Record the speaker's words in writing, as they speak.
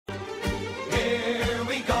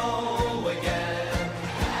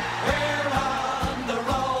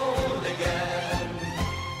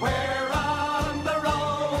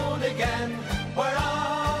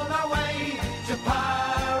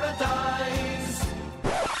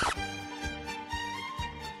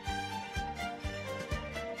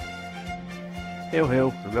Hail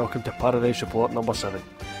hail and welcome to Paradise Report number 7.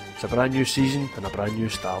 It's a brand new season and a brand new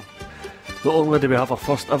start. Not only do we have our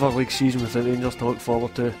first ever league season with the Rangers to look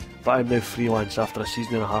forward to, but I'm now freelance after a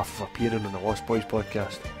season and a half of appearing on the Lost Boys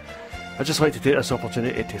podcast. I'd just like to take this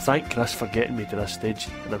opportunity to thank Chris for getting me to this stage,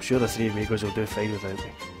 and I'm sure the three amigos will do fine without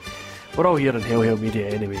me. We're all here in Hail Hail Media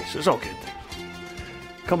anyway, so it's all good.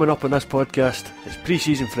 Coming up on this podcast, it's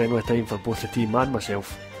pre-season friendly time for both the team and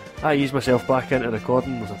myself. I eased myself back into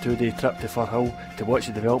recording with a 2-day trip to Firhill to watch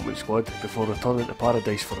the development squad before returning to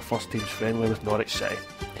Paradise for the first team's friendly with Norwich City.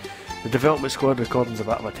 The development squad recording's a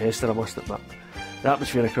bit of a tester, I must admit. The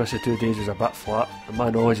atmosphere across the 2 days was a bit flat and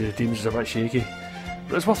my knowledge of the teams was a bit shaky,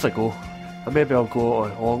 but it's worth a go, and maybe I'll go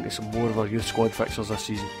along to some more of our youth squad fixtures this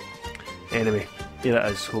season. Anyway, here it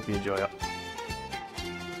is, hope you enjoy it.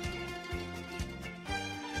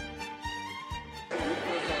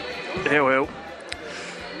 Well,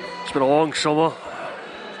 it's been a long summer.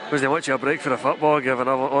 Wasn't much of a break for the football, given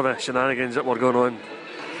all the shenanigans that were going on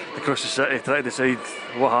across the city, trying to decide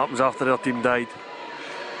what happens after their team died.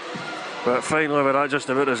 But finally, with that just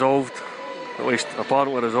about resolved, at least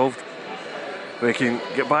apparently resolved, we can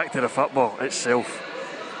get back to the football itself,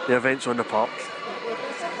 the events on the park.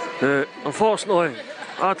 Now, unfortunately,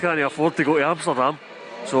 I can't afford to go to Amsterdam,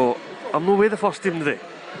 so I'm not with the first team today.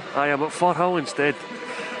 I am at Firhill instead,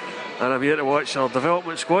 and I'm here to watch our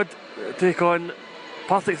development squad take on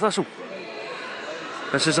Partick Thistle.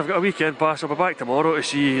 And since I've got a weekend pass, I'll be back tomorrow to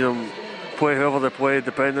see them play whoever they play,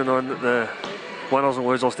 depending on the winners and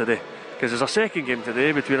losers today. Because there's a second game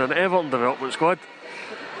today between an Everton development squad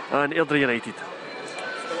and Airdrie United.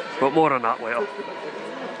 But more on that later.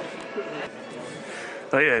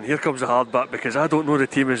 Right then, here comes the hard bit, because I don't know the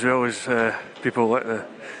team as well as people at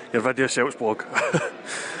your Video Celts blog.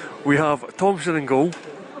 We have Thompson in goal,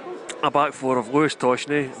 a back four of Lewis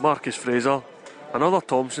Toshney, Marcus Fraser, another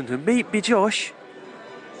Thompson who might be Josh,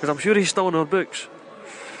 because I'm sure he's still in our books.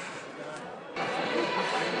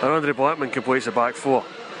 And Andre Blackman completes the back four.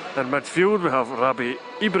 In midfield we have Rabbi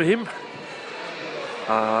Ibrahim,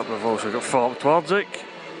 we've also got Philip Twardzik,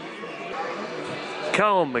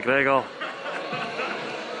 Callum McGregor,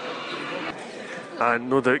 and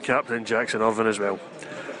no doubt Captain Jackson Irvin as well.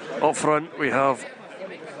 Up front we have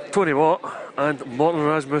Tony Watt and Morton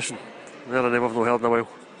Rasmussen. They're a name I've not heard in a while.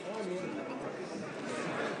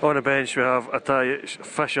 On the bench we have Attai,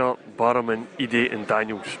 Fisher, Barham, Edie and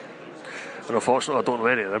Daniels. And unfortunately I don't know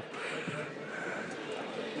any of them.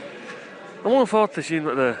 I'm looking forward to seeing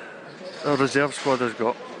what the reserve squad has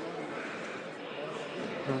got.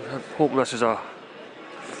 I'm hoping this is a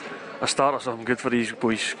start of something good for these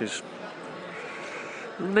boys, because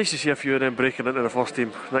it's nice to see a few of them breaking into the first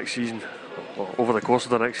team next season, or over the course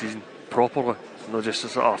of the next season, properly, not just the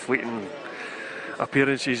sort of fleeting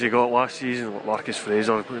appearances they got last season, like Marcus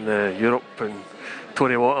Fraser in Europe and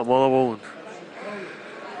Tony Watt at Motherwell.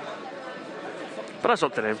 But that's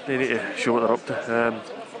up to them, they need to show what they're up to.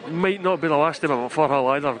 Might not be the last time I'm at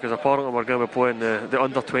Firhill either, because apparently we're going to be playing the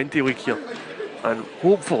under-20 league here, and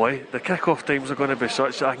hopefully the kick-off times are going to be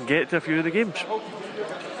such that I can get to a few of the games.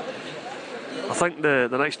 I think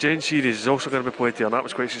the next Gen series is also going to be played here, and that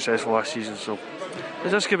was quite successful last season, so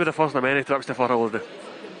this could be the first of many trips to Firhill today.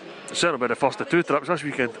 It's certainly be the first of 2 trips this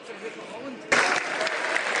weekend.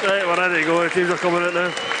 Right, we're ready to go, the teams are coming out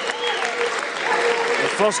now. The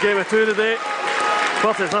first game of 2 today,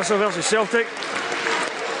 Partick Thistle versus Celtic.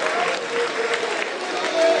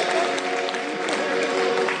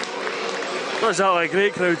 Not exactly a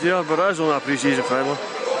great crowd here, but it is only a pre-season friendly.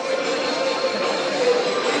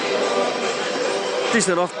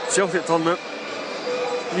 Decent enough Celtic tournament,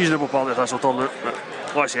 reasonable Partick Thistle tournament, but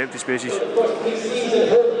lots of empty spaces.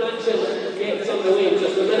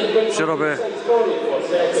 Sure I'll be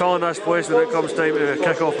filling this place when it comes time to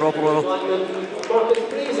kick off properly though.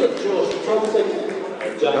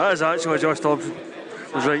 That is actually Josh Thompson.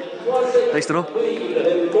 Was right. Nice to know.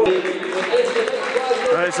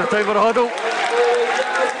 Right, it's a time for a huddle.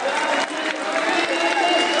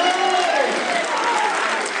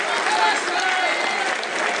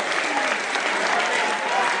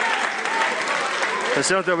 The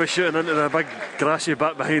Celtic was shooting into the big grassy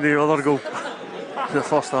bit behind the other goal in the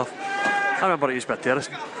first half. I remember it used to be a terrace.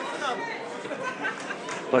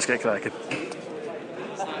 Let's get cracking.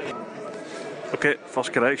 Okay,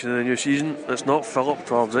 first correction in the new season. It's not Philip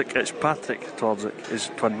Twardzik, it's Patrick Twardzik, his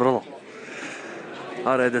twin brother.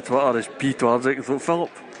 I read the Twitter as P Twardzik and thought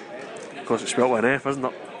Philip, because it's spelled with an F, isn't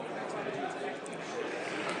it?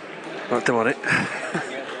 Not to worry.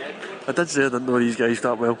 I did say I didn't know these guys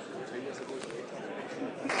that well.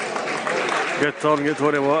 Good turn, get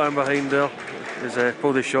Tony Watt in behind there. He's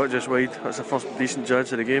pulled his shot just wide. That's the first decent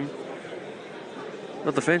chance of the game.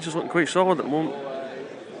 Their defence is looking quite solid at the moment.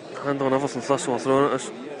 Handling everything Thistle are throwing at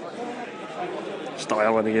us. Still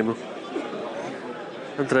early in the game though.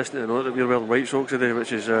 Interesting to note that we're wearing white socks today,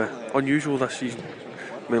 which is unusual this season.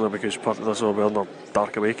 Mainly because part of Thistle are wearing their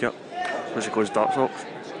dark away kit, which is called dark socks.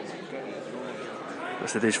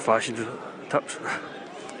 That's today's fashion tips.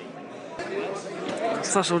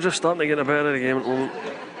 Thistle just starting to get a better of the game at the moment.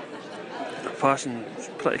 The passing's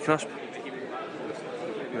pretty crisp.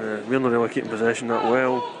 We're not really keeping possession that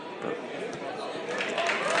well, but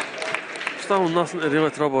still nothing to really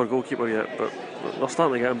trouble our goalkeeper yet, but they're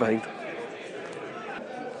starting to get in behind.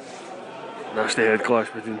 Nasty head clash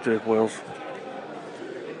between two players.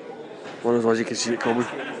 One of those you can see it coming.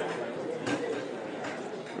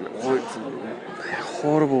 And it looked a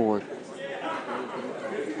horrible one.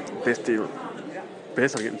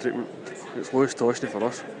 Both are getting treatment. It's Lewis Toshney for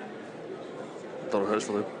us. Don't know how it's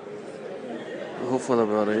for them. Hopefully they'll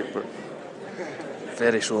be alright, but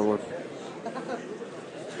very sore one.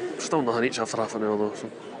 Still nothing each after half an hour though, so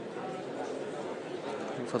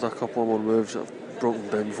we've had a couple more moves that have broken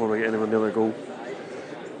down before we get anywhere near the goal.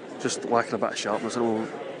 Just lacking a bit of sharpness at the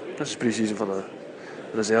moment. This is pre-season for the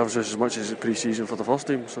reserves just as much as it's pre-season for the first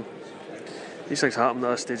team, so these things happen at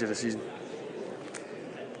this stage of the season.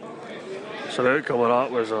 So the outcome of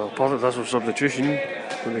that was a part of Thistle substitution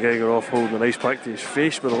when the guy got off holding an ice pack to his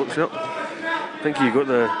face by the looks of it. I think he got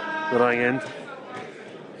the wrong end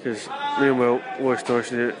because meanwhile Lewis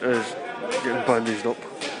Toshney is getting bandaged up.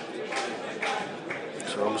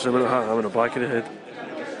 So I'm assuming it had him in the back of the head.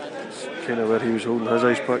 It's kind of where he was holding his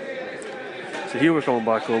ice pack. So he'll be coming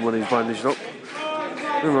back home when he's bandaged up.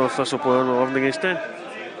 Another Thistle player in 11 against 10.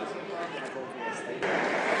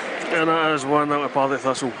 And that is 1 out of Partick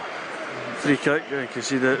Thistle. Free kick, you can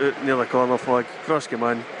see the out near the corner flag. Cross came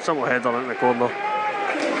in, simple header into the corner.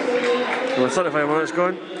 And with 35 minutes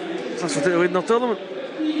gone, Thistle take the lead in their tournament.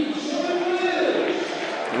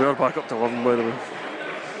 We are back up to 11 by the way.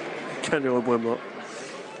 Can't really blame that.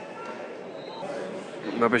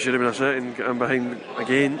 Maybe should have been a second, get in behind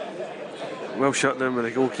again. Well shut down with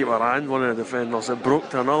the goalkeeper and one of the defenders. It broke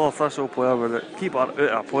to another Thistle player with the keeper out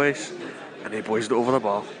of place and he blazed it over the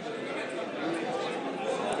bar.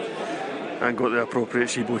 And got the appropriate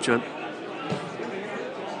Sibo chant.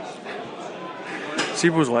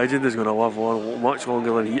 Sibo's legend is going to live on much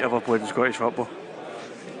longer than he ever played in Scottish football.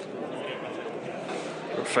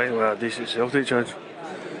 But finally a decent Celtic chance.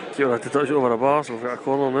 Keeper had to touch it over the bar, so we've got a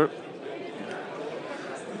corner now.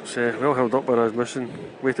 So well held up by his mission,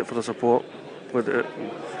 waited for the support, played it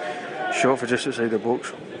out, shot for just outside the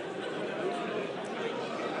box.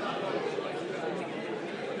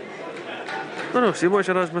 I don't see much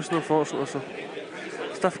of his missing unfortunately, so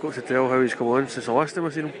it's difficult to tell how he's come on since the last time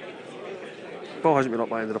I've seen him. Ball hasn't been up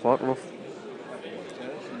by end of the park enough.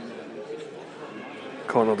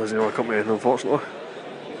 Corner doesn't really come to anything unfortunately.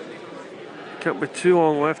 Can't be too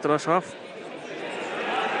long left in this half.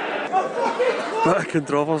 Bit of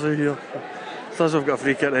controversy here. Thistle have got a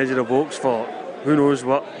free kick at the edge of the box for who knows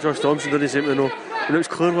what. Josh Thompson didn't seem to know. And it was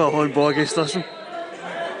clearly a handball against Thistle.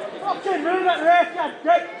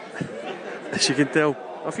 As you can tell,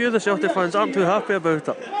 a few of the Celtic fans aren't too happy about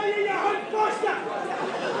it.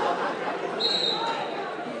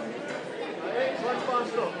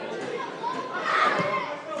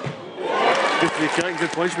 Good free kick,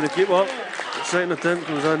 good punch for the keeper. Second attempt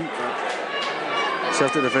comes in.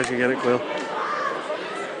 Celtic defence can get it clear.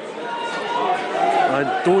 And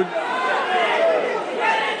don't.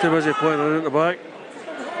 Too busy playing around at the back.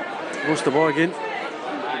 Lost the ball again.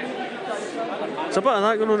 It's a bit of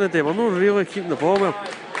that going on today, we're not really keeping the ball well.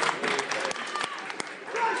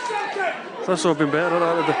 Thistle have been better at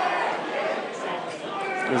that today.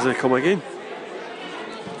 As they come again.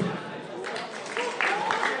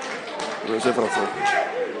 That's it for a throw.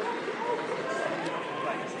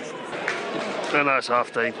 And that's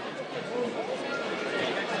half time.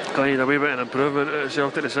 I need a wee bit of improvement at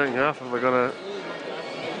Celtic in the second half if we're going to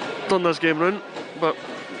turn this game round, but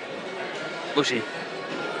we'll see.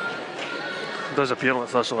 It does appear like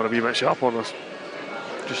Thistle are a wee bit sharp on us,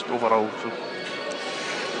 just overall. So.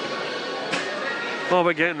 All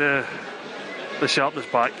about getting the sharpness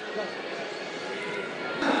back.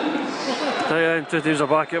 Two teams are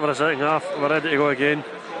back out for the second half. We're ready to go again.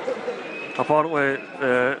 Apparently,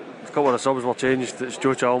 a couple of the subs were changed. It's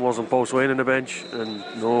Joe Chalmers and Paul Swain on the bench, and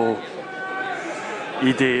no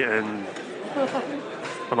Edie and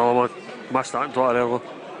another one. Missed that in Twitter earlier.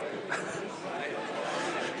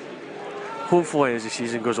 Hopefully as the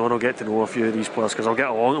season goes on I'll get to know a few of these players because I'll get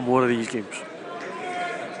along to more of these games.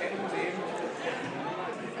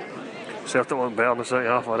 Celtic went better in the second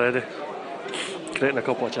half already, creating a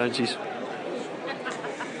couple of chances.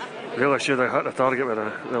 Really should have hit the target with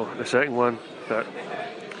the second one, but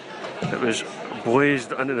it was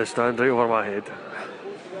blazed into the stand right over my head.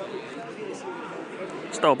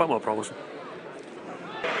 Still a bit more promising.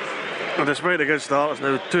 And despite the good start, it's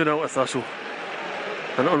now 2-0 to Thistle.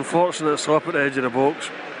 An unfortunate slip at the edge of the box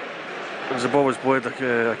as the ball was played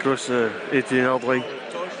across the 18-yard line.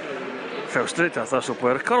 Fell straight to a Thistle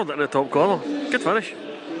player, curled it in the top corner. Good finish.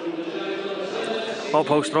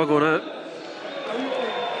 Uphill struggle now.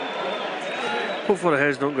 Hopefully the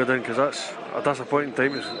heads don't go down, because that's a disappointing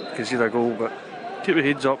time to concede a goal, but keep your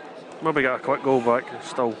heads up, maybe get a quick goal back.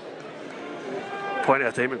 Still plenty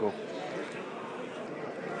of time to go.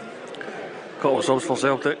 Couple of subs for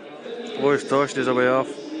Celtic. Lewis Toshney's away off.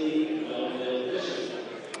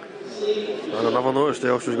 And I never noticed who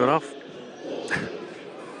else was going off.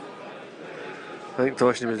 I think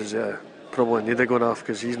Toshney was probably needed going off,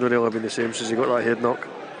 because he's not really been the same since he got that head knock.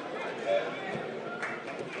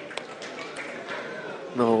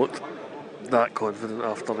 No, looked that confident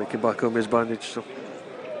after he came back on his bandage, so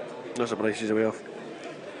no surprise he's away off.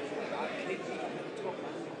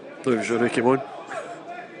 Not even sure who came on.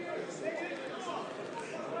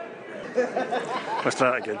 Let's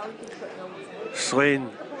try it again. Slane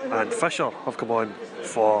and Fisher have come on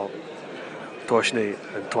for Toshney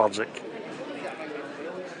and Twardzik.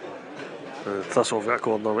 Thistle have got a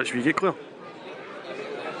corner which we get clear.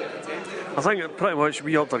 I think pretty much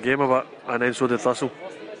we upped our game a bit, and then so did Thistle.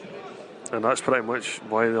 And that's pretty much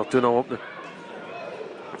why they're 2-0 up now.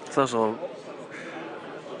 Thistle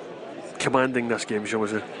commanding this game, shall we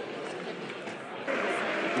say.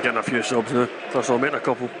 Getting a few subs now. Thistle making a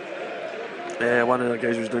couple. One of the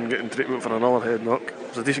guys was doing getting treatment for another head knock. It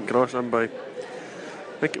was a decent cross in by, I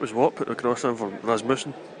think it was Watt put the cross in for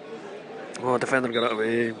Rasmussen. Well, the defender got it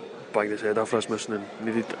away, banged his head off Rasmussen and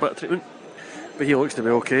needed a bit of treatment. But he looks to be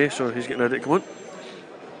okay, so he's getting ready to come on.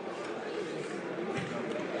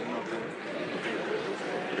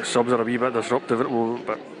 The subs are a wee bit disruptive at the moment,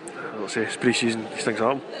 but I'll say it's pre-season, these things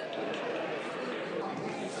happen.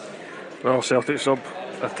 Well, Celtic sub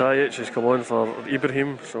Atajic has come on for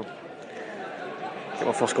Ibrahim, so get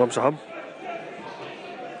my first glimpse of him.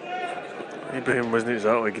 Ibrahim wasn't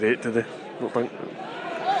exactly great today, I don't think.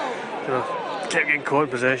 Kept getting caught in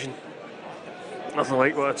possession. Nothing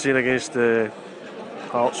like what I'd seen against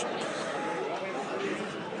Hearts.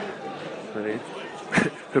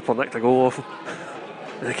 Hooper nicked a goal off him.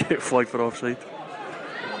 And they get flagged for offside.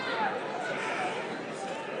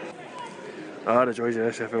 The joys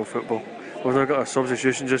of SFL football. We've now got a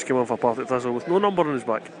substitution just came on for Partick Thistle with no number on his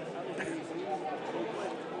back.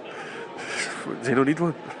 Does he not need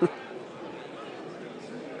one?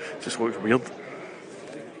 Just looks weird.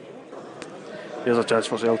 Here's a chance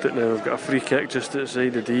for Celtic now. We've got a free kick just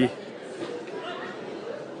outside the D.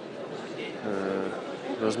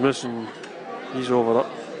 Rasmussen, he's over it.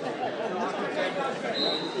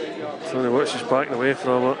 Tony Wicks is backing away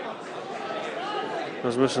from it.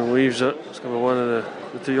 Rasmussen leaves it. It's going to be one of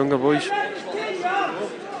the two younger boys.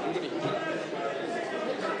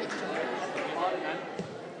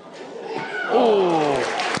 Oh!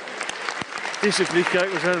 Decent free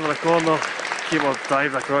kick, was in for the corner. Keeper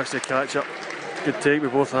dived across to catch it. Good take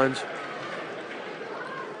with both hands.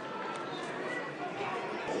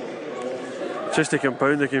 Just to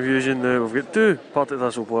compound the confusion, we've got two Partick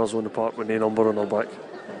Thistle players on the park with no number on their back.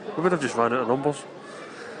 We would have just ran out of numbers.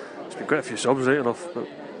 There's been quite a few subs, right enough, but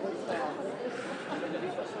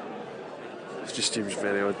it just seems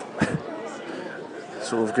very odd.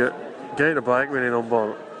 So we've got guy at the back with no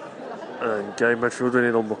number and guy midfield with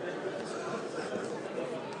no number.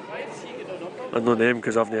 And no name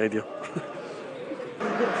because I've no idea.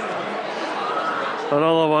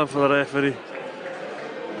 Another one for the referee.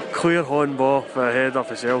 Clear horn ball for a header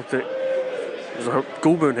for Celtic. It was a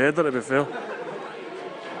goal-bound header, to be fair.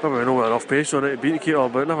 Probably not got enough pace on it to beat the keeper,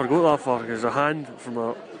 but it never got that far because a hand from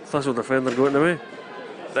a Thistle defender got in the way.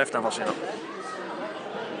 Ref never seen it.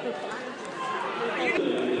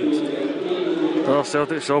 Another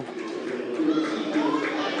Celtic sub.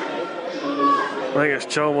 I think it's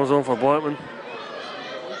Chalmers on for Blackman.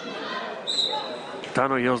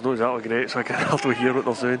 Tano here's not exactly great, so I can hardly hear what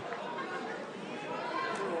they're saying.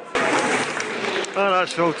 And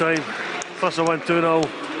that's full time. Thistle win 2-0.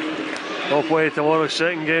 They'll play tomorrow's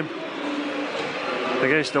second game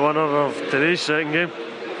against the winner of today's second game.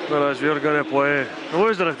 Whereas we're going to play the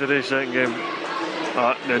loser of today's second game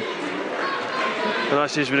at noon. And that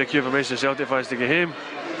seems to be the cue for most of the Celtic fans to get home.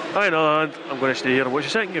 On the other hand, I'm going to stay here and watch the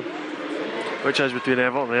second game, which is between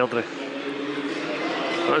Everton and Airdrie.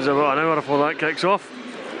 That's about an hour before that kicks off.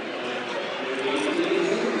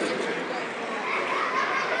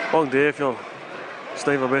 Long day if you're It's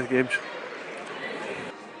time for both games.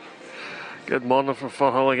 Good morning from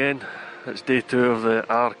Firhill again. It's day 2 of the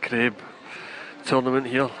ARR Craib Tournament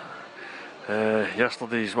here.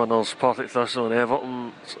 Yesterday's winners, Partick Thistle and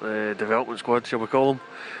Everton, development squad shall we call them,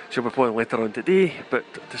 shall be playing later on today. But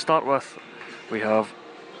to start with, we have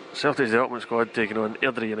Celtic's development squad taking on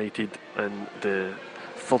Airdrie United in the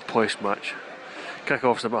third place match.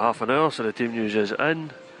 Kick-off's in about half an hour, so the team news is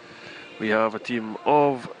in. We have a team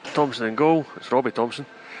of Thompson in goal, it's Robbie Thompson.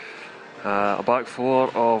 A back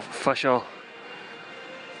four of Fisher,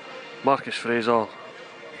 Marcus Fraser,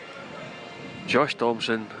 Josh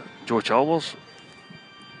Thompson, Joe Chalmers.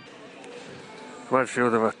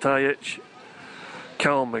 Midfield of Atajic,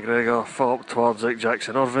 Callum McGregor, Philip Twardzik,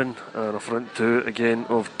 Jackson Irvin, and a front two again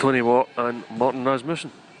of Tony Watt and Martin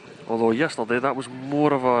Rasmussen. Although yesterday that was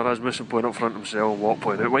more of a Rasmussen playing up front himself and Watt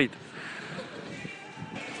playing out wide.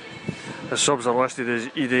 The subs are listed as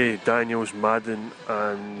Ede, Daniels, Madden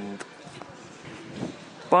and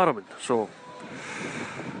Barrowman, so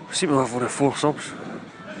we seem to have only 4 subs.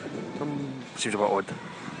 Seems a bit odd.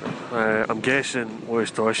 I'm guessing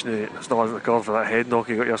Lewis Toshney still hasn't recovered for that head knock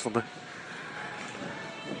he got yesterday.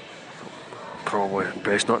 Probably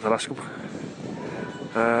best not to risk him.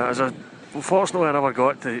 Unfortunately I never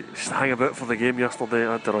got to hang about for the game yesterday.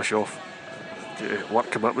 I had to rush off due to work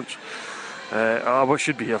commitments. I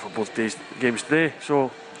should be here for both games today,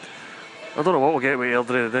 so I don't know what we'll get with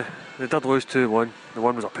Airdrie today. They did lose 2-1, the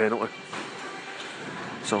one was a penalty.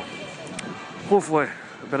 So hopefully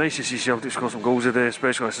it'd be nice to see Celtic score some goals today,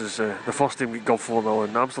 especially this is the first team got 4-0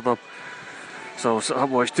 in Amsterdam. So I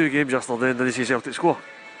watched 2 games yesterday and didn't see Celtic score.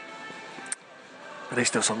 But nice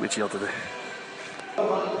to have something to cheer today.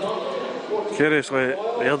 Curiously, the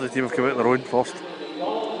Airdrie team have come out on their own first.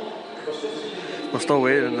 We're still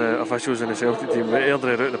waiting on the officials in the Celtic team, but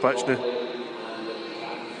Airdrie are out on the pitch now.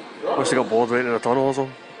 Must have got bored waiting in a tunnel or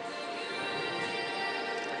something.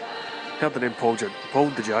 Heard the name Paul Di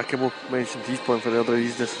Giacomo mentioned. He's playing for the Airdrie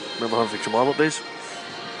these days. Remember him from Kilmarnock days.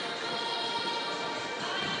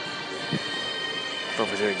 Don't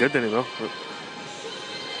know if he's any good anymore, but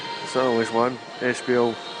there's at least one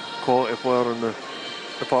SPL quality player in the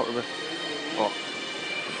department. Oh,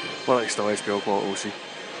 well, it's still SPL quality, we'll see.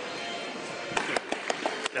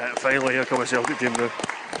 Yeah, finally here comes a Celtic team now.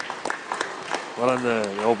 We're in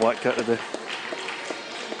the all black kit today.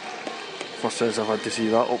 First since I've had to see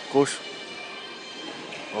that up close.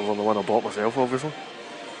 Other than the one I bought myself, obviously.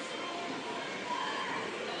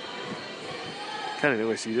 Can't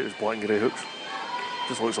really see it as black and grey hoops.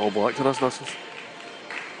 Just looks all black to this distance.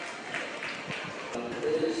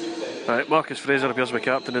 Right, Marcus Fraser appears to be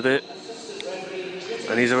captain today.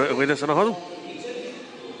 And he's about to lead us in a huddle.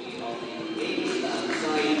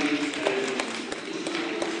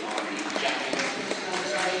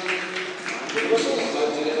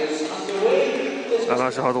 And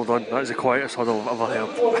that's the huddle done. That's the quietest huddle I've ever heard.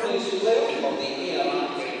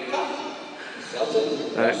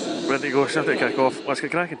 Right, ready to go, Celtic kick off. Let's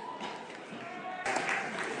get cracking.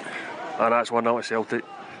 And that's 1-0 at Celtic.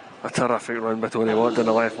 A terrific run by Tony Watt down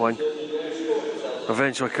the left wing.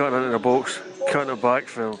 Eventually cutting into the box, cutting it back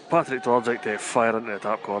for Patrick Twardzik to fire into the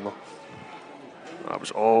top corner. That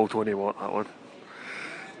was all Tony Watt, that one.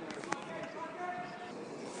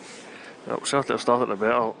 Yep, Celtic have started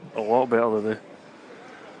a lot better than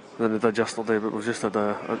they did yesterday, but we've just had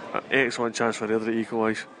an excellent chance for Airdrie to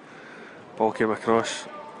equalise. Ball came across,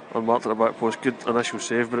 unmarked at the back post, good initial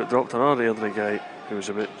save, but it dropped another Airdrie guy who was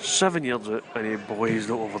about 7 yards out and he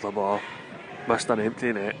blazed it over the bar. Missed an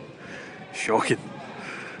empty net. Shocking.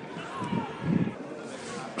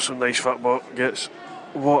 Some nice football, gets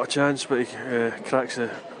what a chance, but he cracks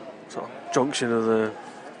the sort of junction of the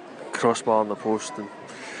crossbar and the post, and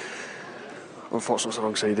unfortunately it's the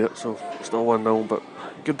wrong side of it, so it's still 1-0, but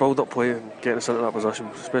good build-up play and getting us into that position,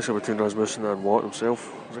 especially between Rasmussen and Watt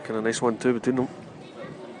himself. It was a kind of nice 1-2 between them.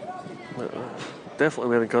 But,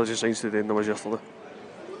 definitely more encouraging signs today than there was yesterday.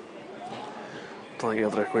 I don't think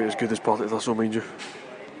Airdrie are quite as good as Partick Thistle, mind you.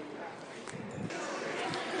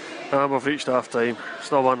 We've reached half time,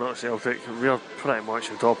 still 1-0 at Celtic. We're pretty much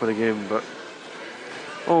on top of the game, but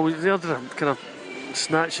the Airdrie kind of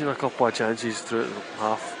snatching a couple of chances throughout the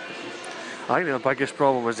half. I think their biggest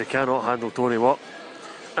problem is they cannot handle Tony Watt.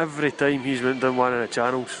 Every time he's went down one of the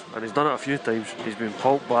channels, and he's done it a few times, he's been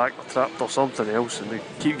pulled back or trapped or something else, and they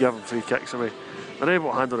keep giving free kicks away. They're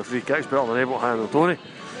able to handle the free kicks better than they're able to handle Tony,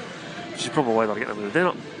 which is probably why they're getting him in the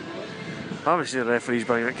dinner. Obviously the referees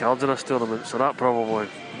bringing out cards in this tournament, so that probably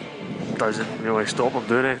doesn't really stop them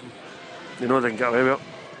doing anything. They know they can get away with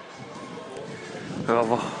it.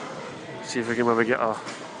 However, see if we can maybe get on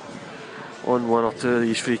 1 or 2 of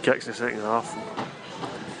these free kicks in the second half.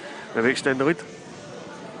 maybe extend the lead.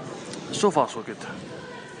 So far so good.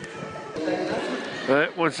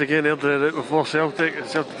 Right, once again Airdrie out before Celtic. The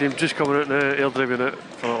Celtic team just coming out now. Airdrie been out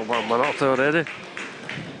for about a minute or two already.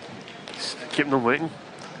 Just keeping them waiting.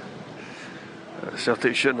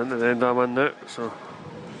 Celtic shooting into the end of the man now, so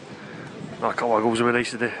a couple of goals would be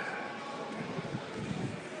nice today.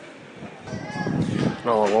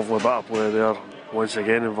 Another lovely bit of play there, once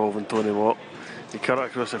again involving Tony Watt. He cut it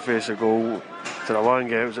across the face of goal to the one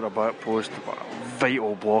guy, it was at the back post, but a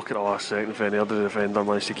vital block at the last second for any other defender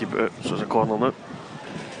managed to keep it out, so it's a corner now.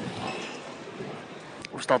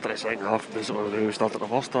 We started the second half basically the way we started the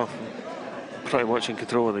first half, pretty much in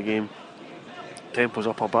control of the game. Tempo's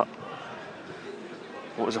up a bit.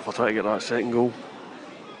 What was if I try to get that second goal?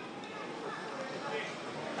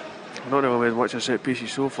 I've not really made much of set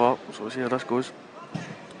pieces so far, so we'll see how this goes.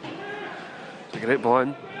 It's a great ball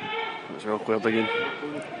in. It's well cleared again.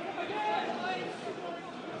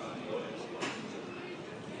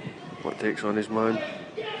 What takes on his man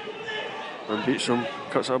and beats him,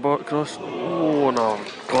 cuts it about across. Oh no,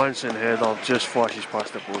 glancing header, just flashes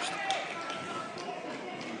past the post.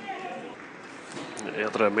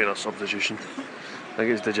 Airdrie made a substitution. I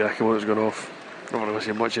think it's the Jackie one that's gone off. Not really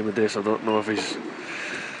seen much of him today, so I don't know if he's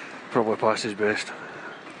probably past his best.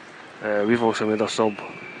 We've also made a sub.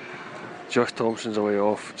 Josh Thompson's away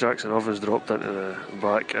off. Jackson Ovens dropped into the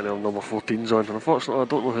back, and number 14's on. And unfortunately, I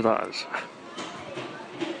don't know who that is.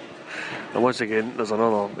 And once again, there's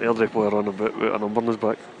another Airdrie player on about with a number on his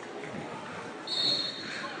back.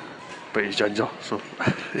 But he's ginger, so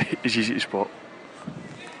he's easy to spot.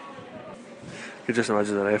 You can just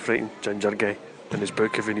imagine the ref writing ginger guy in his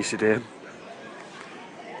book if he needs to do him.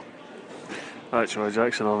 Actually,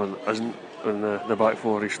 Jackson Owen isn't in the back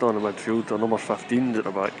four, he's still in the midfield. The number 15's at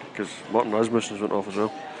the back because Martin Rasmussen's went off as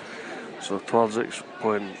well. So Twardzik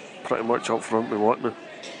playing pretty much up front with Watt now.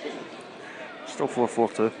 Still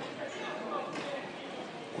 4-4-2.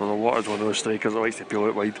 Well, Watt is one of those strikers that likes to peel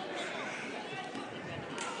out wide.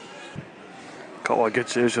 Couple of good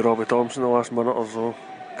saves for Robbie Thompson the last minute or so.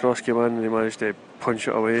 Cross came in and he managed to punch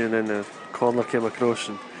it away, and then the corner came across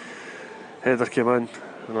and header came in.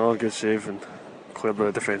 Another good save and cleared by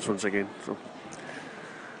the defence once again. So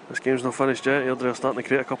this game's not finished yet. Airdrie are starting to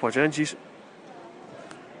create a couple of chances.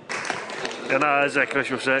 And that is a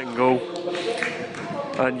crucial second goal.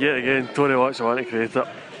 And yet again, Tony Watt's the one to create it.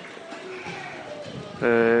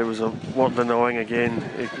 It was worked in the wing again.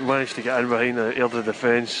 He managed to get in behind the Airdrie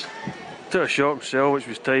defence. Took a shot himself, which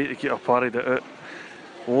was tight. The keeper parried it out.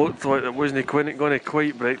 Looked like it wasn't going to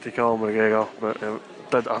quite break to Callum McGregor, but it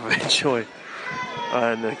did eventually.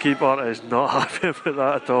 And the keeper is not happy about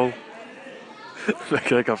that at all.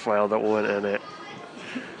 McGregor fired it low into the net.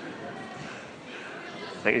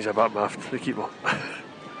 I think he's a bit miffed, the keeper.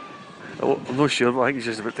 I'm not sure, but I think he's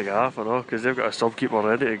just about to get off, I know, because they've got a sub keeper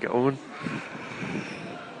ready to get on.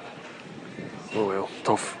 Oh well,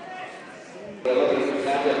 tough.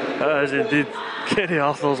 That is indeed Kenny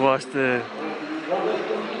Arthur's last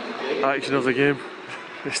action of the game.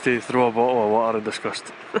 Is to throw a bottle of water in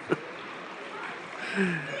disgust.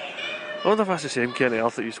 I wonder if that's the same Kenny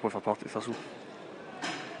Arthur that used to play for Partick Thistle.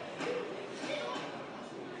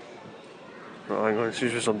 But hang on, it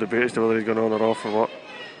seems there's some debate as to whether he's gone on or off or what.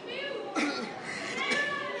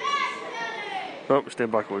 Nope,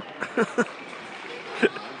 staying back out.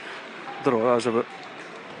 Don't know what that was about.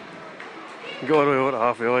 Got all the way over to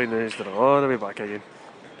halfway line and he's done all the way back again.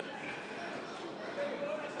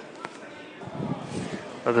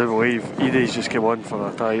 I do believe Edie's just came on for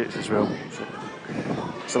the tie as well. So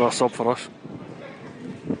it's another sub for us.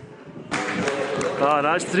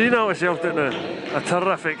 That's 3-0 to Celtic now. A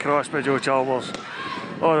terrific cross by Joe Chalmers.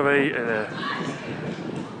 All the way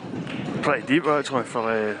pretty deep actually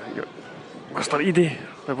for Mr. Edie,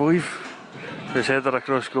 I believe. His header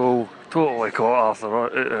across goal, totally caught Arthur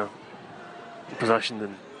out of position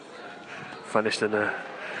and finished in the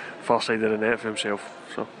far side of the net for himself.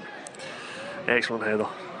 So excellent header.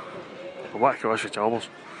 What a cross for Chalmers.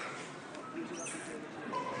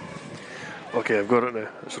 Okay, I've got it now.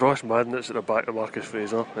 It's Ross Madden that's at the back of Marcus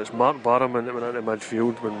Fraser. It's Mark Barrowman that went into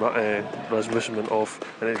midfield when Rasmussen went off.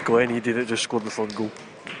 And it's Glenn Edie that just scored the third goal.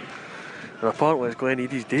 And apparently it's Glenn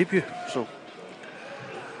Edie's debut, so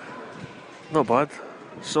not bad.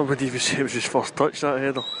 Somebody even said it was his first touch, that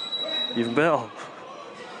header. Even better.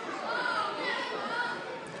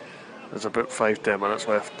 There's about 5-10 minutes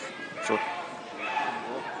left, so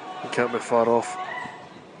we can't be far off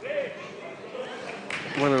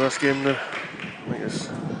winning this game now. I think it's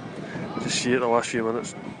just see it the last few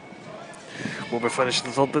minutes. We'll be finishing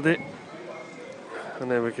the third today,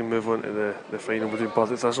 and then we can move on to the final between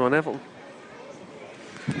Partick Thistle and Everton.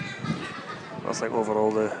 I think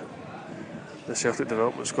overall the Celtic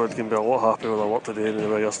development squad can be a lot happier with their work today than they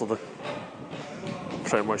were yesterday.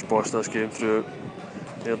 Pretty much bossed this game throughout.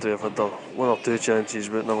 Airdrie have had their 1 or 2 chances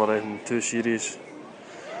but never in 2 series.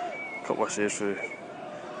 A couple of saves for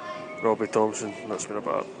Robbie Thompson, that's been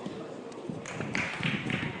about it.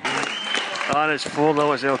 And it's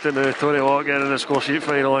 4-0 at Celtic now. Tony Locke getting in the score sheet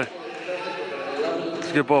finally.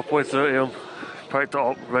 It's a good ball played through to him. Picked it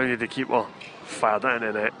up, rounded the keeper, fired it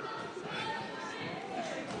into the net.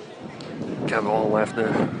 Can't be all left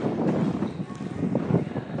now.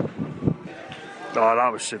 Oh,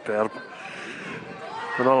 that was superb.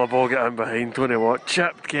 Another ball got in behind. Tony Locke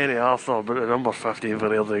chipped Kenny Arthur, but the number 15 for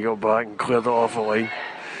Airdrie got back and cleared it off the line.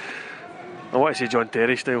 I want to say John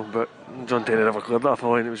Terry style, but John Terry never cleared that off the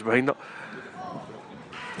line, it was behind it.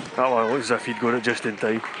 That one looks as if he'd got it just in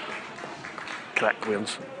time. Crack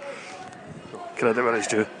clearance. Credit where it's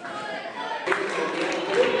due.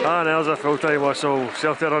 And there's a full time whistle.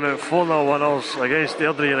 Celtic run out 4-0 winners against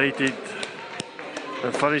Airdrie United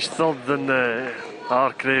and finished third in the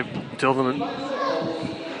ARR Craib Tournament.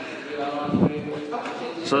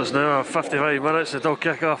 So it's now 55 minutes until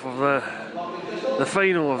kick-off of the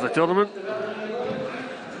final of the tournament.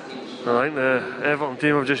 I think the Everton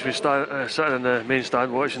team have just been sitting in the main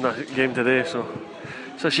stand watching that game today, so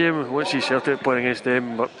it's a shame we won't see Celtic playing against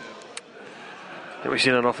them, but I think we've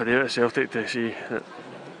seen enough of it at Celtic to see that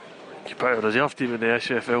you put a reserve team in the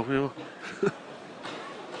SFL, you know.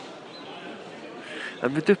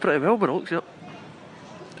 And we do pretty well, but it looks up.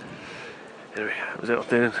 Anyway, it was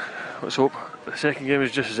entertaining. Let's hope the second game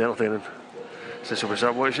is just as entertaining since we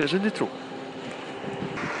sat watching it in neutral.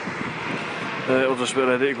 We're just about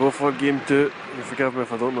ready to go for game 2. You forgive me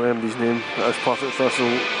if I don't know anybody's name. It is Partick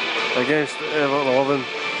Thistle against Everton 11.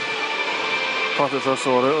 Partick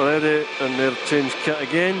Thistle are out already and they're changed kit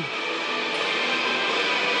again.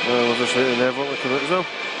 We're just waiting for Everton to come out as well.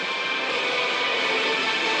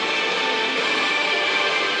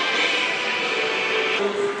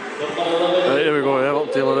 Right, here we go,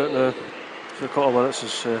 Everton team are out now. So a couple of minutes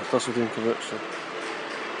as Thistle team come out. So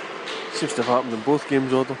seems to have happened in both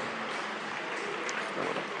games order.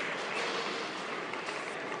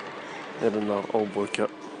 They're in their all blue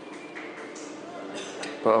kit.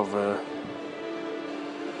 Bit of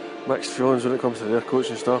mixed feelings when it comes to their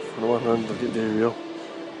coaching staff. On the one hand they've got Davy Weir, on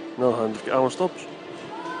the other hand they've got Alan Stubbs.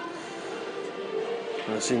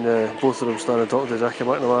 And I've seen both of them standing talking to Jackie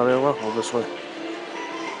McNamara earlier, obviously.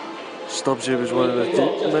 Stubbsy was one of the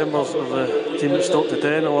members of the team that stopped to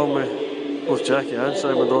 10 along with both Jackie and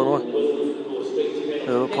Simon Donnelly.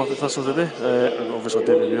 Partick Thistle today, and obviously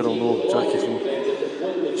David Weir will know Jackie from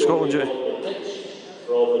Scotland duty.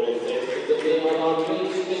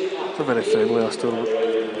 It's a very friendly last tournament.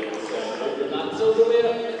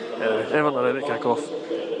 Anyway, Everton are ready to kick off.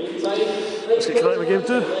 Let's get cracking with game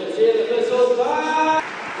 2.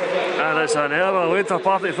 And it's an error late for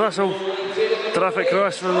Partick Thistle. Terrific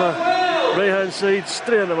cross from the right hand side,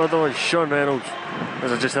 straight in the middle, and Sean Reynolds,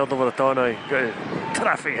 as I just held over the Tonai, got a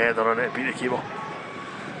terrific header on it to beat the keeper.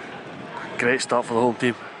 Great start for the home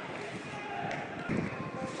team.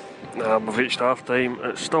 We've reached half time.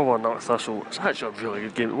 It's still 1-0 at Thistle. It's actually a really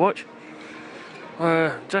good game to watch.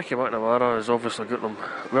 Jackie McNamara has obviously got them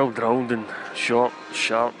well drilled and short,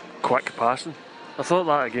 sharp, quick passing. I thought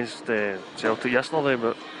that against Celtic yesterday,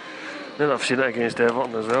 but now that I've seen it against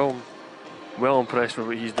Everton as well, I'm well impressed with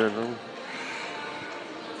what he's doing.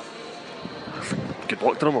 Good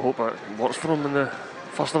luck to him. I hope that works for him in the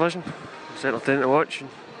first division. It's entertaining to watch and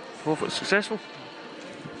hope it's successful.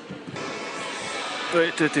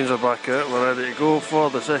 Right, two teams are back out. We're ready to go for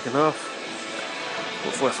the second half.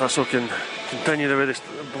 Hopefully Thistle can continue the way they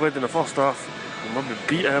played in the first half and maybe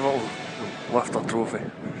beat Everton and lift their trophy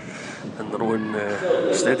in their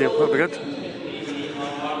own stadium. That'd be good.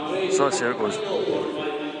 So let's see how it goes.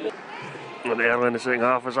 And early in the second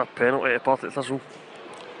half is a penalty to Partick Thistle.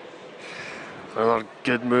 Another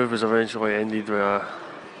good move was eventually ended with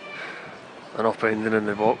an upending in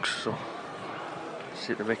the box. So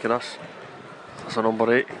see what they make of this. That's a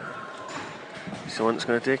number 8. He's the one that's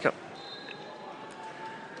going to take it.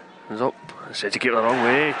 Hands up. Said to keep the wrong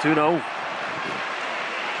way. 2-0.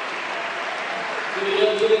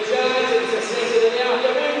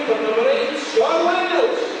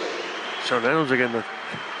 Sean Reynolds again then.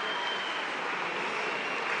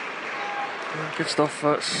 Good stuff.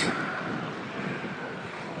 That's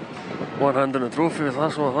one hand in the trophy with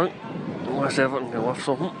this one, I think. Unless Everton can lift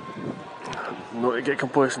something. Not to get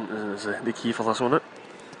complacent is the key for this one, isn't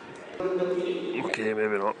it? Okay,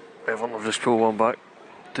 maybe not. Everton have just pulled one back.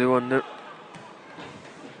 2-1 now.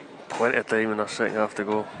 Plenty of time in the second half to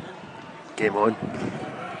go. Game on.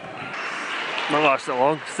 Not lasted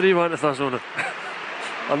long. 3-1 to Thistle.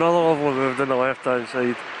 Another lovely move down the left hand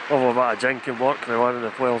side. Lovely bit of jinking work by one of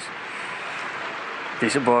the players.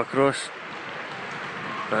 Decent ball across.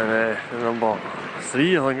 And number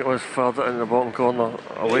 3, I think it was, fired it in the bottom corner.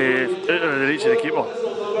 Away, out of the reach of the keeper.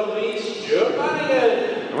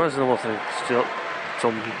 Where's number 3? Stuart.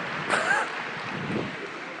 Something.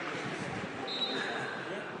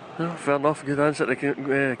 Yeah, fair enough, good answer to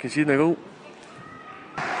conceding a goal.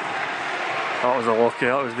 That was a lucky,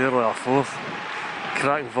 that was nearly a 4th.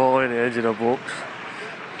 Cracking volley in the edge of the box.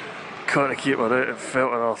 Caught the keeper out, it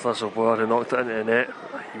felt another Thistle player who knocked it into the net.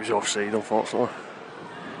 He was offside, unfortunately.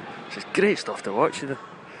 It's great stuff to watch, you know.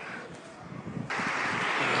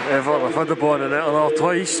 Everton have had the ball in the net another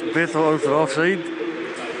twice, both of them were offside.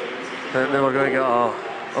 And they were going to get a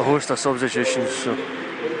host of substitutions, so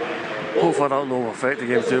hopefully that will not affect the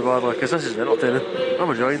game too badly, because this is entertaining.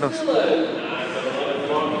 I'm enjoying this.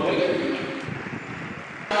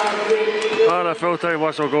 And a full time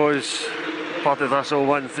whistle goes. Partick Thistle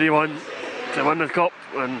won 3-1 to win the cup,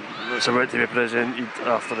 and it's about to be presented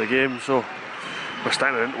after the game, so we're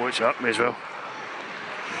standing in to watch that, may as well.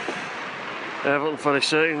 Everton finished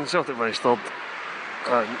second, Celtic finished third,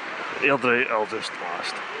 and Airdrie will just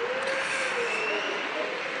last.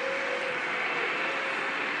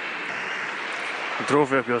 The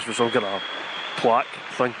trophy appears to be some kind of plaque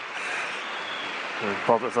thing, and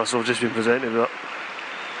Partick Thistle have just been presented with it.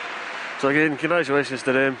 So again, congratulations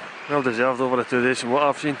to them, well deserved over the 2 days from what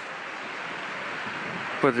I've seen.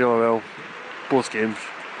 Played really well, both games,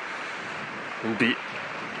 and beat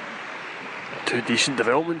 2 decent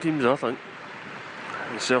development teams, I think.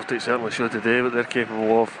 And Celtic certainly showed today what they're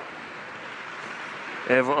capable of.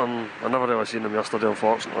 Everton, I never really seen them yesterday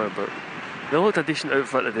unfortunately, but they looked a decent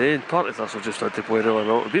outfit today, and Partick Thistle just had to play really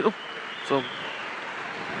well to beat them. So,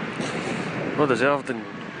 well deserved, and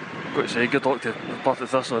got to say good luck to Partick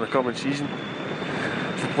Thistle in the coming season.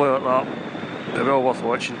 If they play like that, they're well worth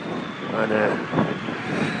watching. And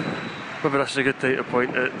maybe this is a good time to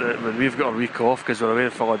point out that when we've got a week off because we're away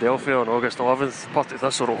in Philadelphia on August 11th, Partick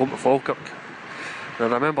Thistle are home to Falkirk.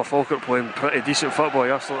 And I remember Falkirk playing pretty decent football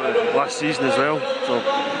last season as well. So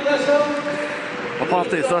a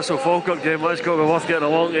Partick Thistle Falkirk game, that's got to be worth getting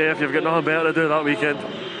along to if you've got nothing better to do that weekend.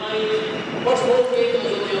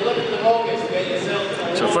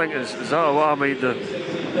 So I think, is that what I might do?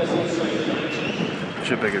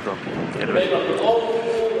 Should be good done. Anyway.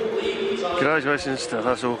 Congratulations to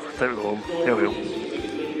Thistle, time to go home. Hail, hail.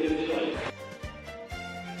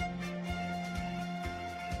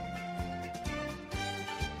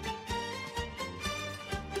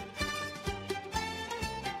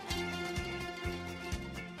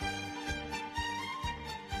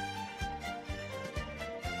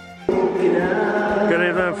 Good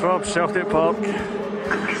evening from Celtic Park.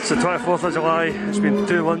 It's the 24th of July. It's been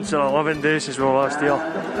 2 months and 11 days since we were last here.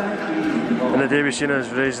 And the day we've seen us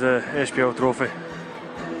raise the SPL trophy.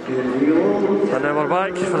 And then we're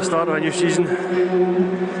back for the start of a new season.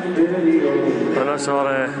 And that's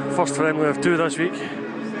our first friendly of 2 this week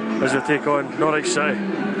as we take on Norwich City,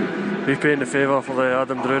 repaying the favour for the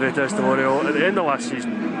Adam Drury testimonial at the end of last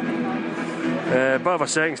season. Bit of a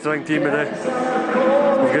second string team today.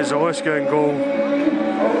 We've got Zaluska in goal.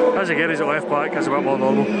 As again, he's at left back, that's a bit more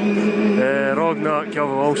normal. Rognart,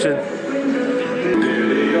 Kelvin Wilson.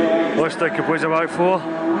 Lustig plays a back 4.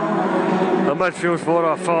 A midfield 4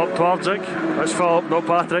 are Philip Twardzik. That's Philip, not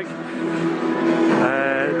Patrick.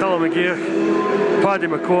 Dylan McGeer, Paddy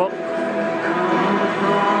McCourt,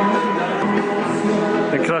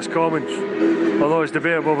 and Chris Commons. Although it's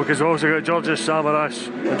debatable because we've also got Georges Samaras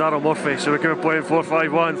and Darryl Murphy, so we could be playing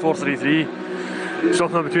 4-5-1, 4-3-3,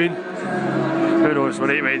 something in between. Who knows, we'll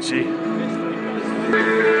need to wait and see.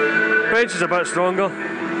 Bench is a bit stronger.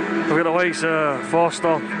 We've got the likes of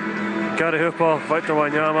Foster, Gary Hooper, Victor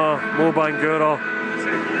Wanyama, Mo Bangura,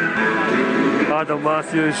 Adam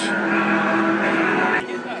Matthews,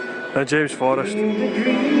 and James Forrest.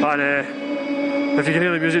 And if you can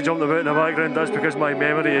hear the music jumping about in the background, that's because my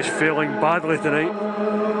memory is failing badly tonight.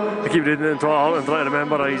 I keep reading it into art and trying to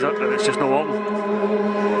memorise it, and it's just not working.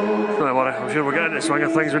 Don't worry, I'm sure we'll get into the swing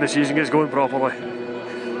of things when the season gets going properly.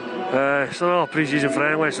 It's another pre-season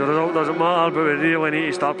friendly, so the result doesn't matter, but we really need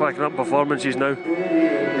to start picking up performances now.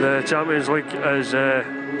 The Champions League is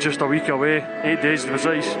just a week away, 8 days to be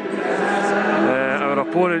precise. Our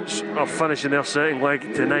opponents are finishing their second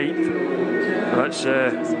leg tonight. That's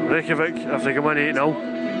Reykjavik if they come in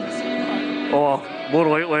 8-0, or more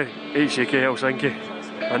likely HJK Helsinki,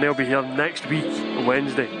 and they'll be here next week,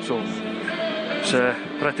 Wednesday, so it's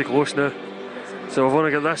pretty close now. So we've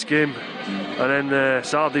only got this game, and then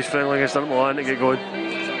Saturday's friendly against Inter Milan to get going.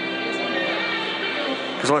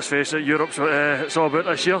 Because let's face it, Europe's what it's all about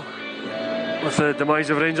this year. With the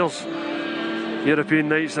demise of Rangers. European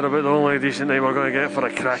nights are about the only decent night we're going to get for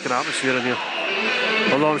a cracking atmosphere in here.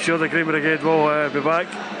 Although I'm sure the Green Brigade will be back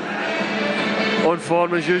on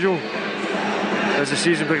form as usual as the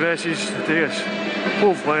season progresses to take us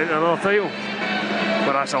hopefully into another title,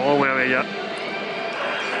 but that's a long way away yet.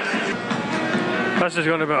 This is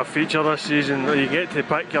going to be a feature this season. You get to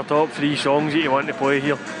pick your top 3 songs that you want to play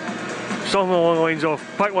here. Something along the lines of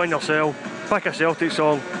pick one yourself, pick a Celtic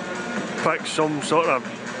song, pick some sort of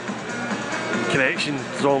connection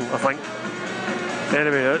song, I think.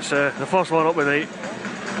 Anyway, it's the first one up tonight.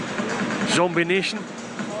 Zombie Nation.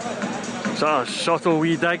 It's a subtle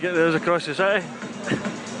wee dig at those across the city.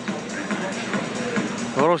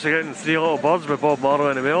 We're also getting 3 Little Birds by Bob Marley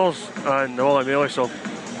and the Wailers and the Willie Mealy song.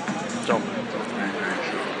 So,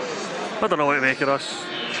 I don't know what to make of this.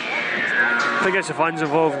 If it gets the fans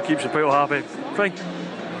involved and keeps the people happy, fine.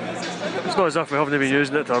 It's not as if we haven't been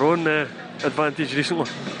using it to our own advantage recently.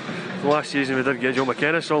 Last season we did get Joe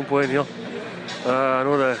McKenna's song playing here. I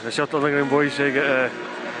know the Shelterlingham boys say get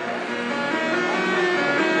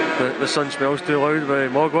The Sun Smells Too Loud by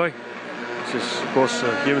Mogwai, which is of course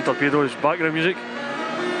Human Torpedo's background music.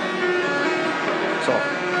 So,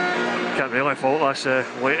 can't really fault this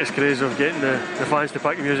latest craze of getting the fans to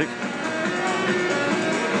pick the music.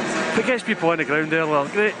 If it gets people on the ground early,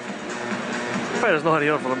 great. But there's nothing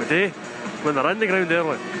here for them today when they're in the ground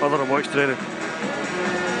early, other than watch training.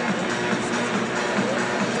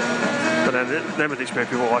 But then would expect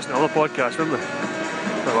people to listen to other podcasts, wouldn't they?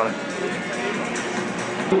 Don't worry.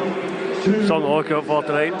 Something to look out for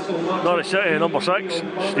tonight. Norwich City, number 6,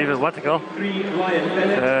 Stephen Whittaker.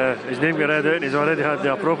 His name got read out and he's already had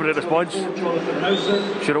the appropriate response.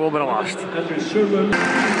 Sure it won't be the last.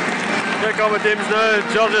 Here come the teams now.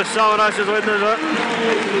 Georgios Samaras is leading us up.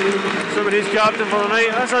 Somebody's captain for the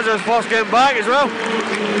night. This is his first game back as well.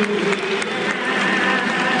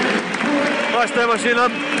 Last time I seen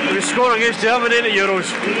him, he was scoring against Germany in the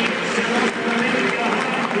Euros.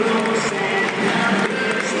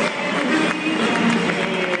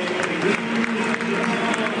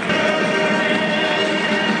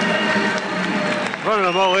 Running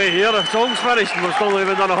a bit late here, the song's finished and we're still not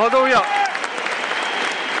even done a huddle yet.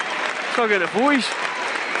 Still getting the boys.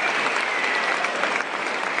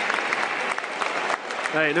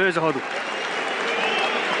 Right, now is a huddle.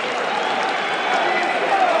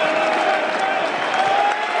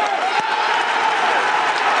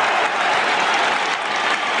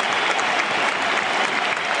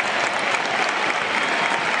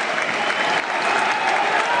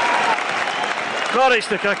 Norwich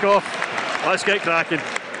to kick off. Let's get cracking.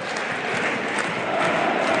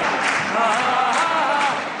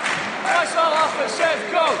 Let's all off at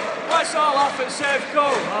Sevco. Let's all off at Sevco.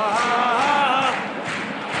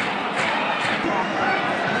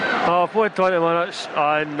 I've played 20 minutes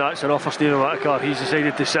and that's enough for Stephen Whittaker. He's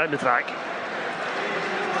decided to sit in the track.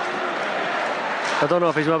 I don't know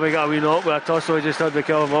if he's maybe got a wee knock with a tussle he just had with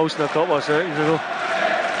Callum Wilson a couple of seconds ago.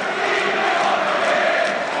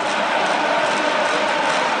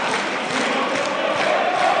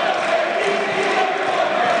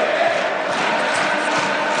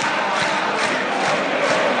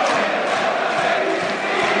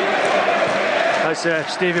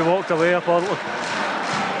 Stevie walked away apparently.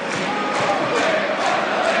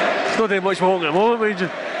 It's not doing much walking at the moment, mind you.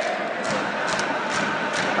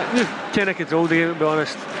 You've kind of controlled the game, to be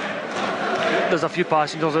honest. There's a few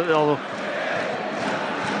passengers out there though.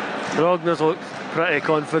 Rogner's looked pretty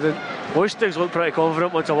confident. Lustig's looked pretty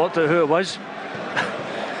confident once I worked out who it was.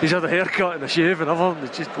 He's had a haircut and a shave and everything.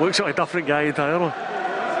 It just looks like a different guy entirely.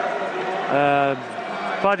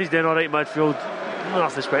 Paddy's doing alright in midfield.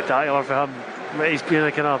 Nothing spectacular for him. He's been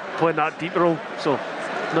kind of playing that deep role, so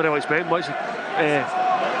not really expecting much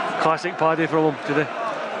classic Paddy from him today.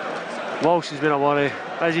 Walsh has been a worry.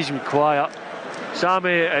 Izzy's been quiet.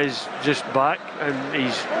 Sammy is just back and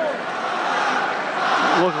he's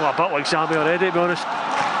looking a bit like Sammy already, to be honest.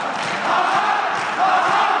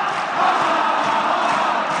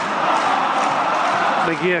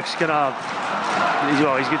 McGeoch's kind of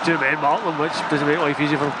he's got 2 men marking him, which doesn't make life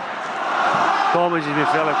easy for him. Commons has been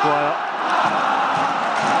fairly quiet.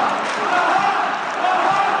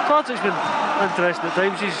 It's been interesting at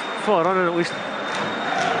times. He's full running at least.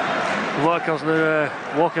 Whittaker's now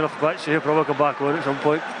walking off the pitch, so he'll probably come back on at some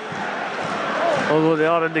point. Although they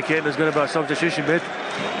are indicating there's going to be a substitution made.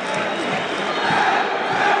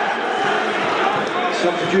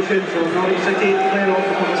 Substitution from Norwich City, player off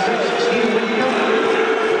number 6, Stephen Whittaker.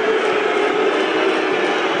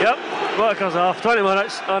 Yep, Whittaker's off, 20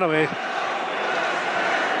 minutes and away.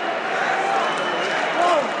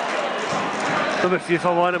 Maybe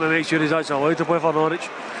FIFA want him to make sure he's actually allowed to play for Norwich.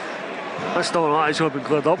 That's still not actually been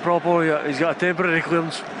cleared up properly yet. He's got a temporary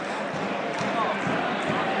clearance.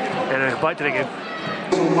 Anyway, back to the game.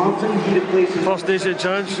 First decent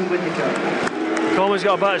chance. Coleman's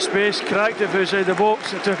got a bit of space, cracked it from outside the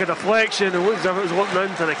box, it took a deflection, it looked as if it was looking in,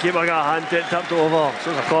 and the keeper got a hand to it, tipped it over.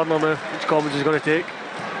 So it's a corner now, which Coleman's is going to take.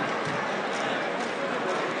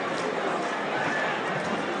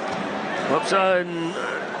 Whips it in.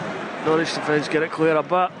 Norwich defence get it clear a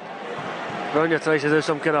bit. Rania tries to do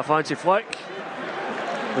some kind of fancy flick.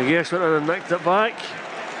 McGears went in and nicked it back.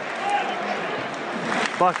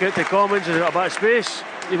 Back out to Commons, he's got a bit of space.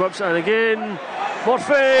 He whips it in again.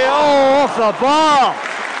 Murphy! Oh, off the bar!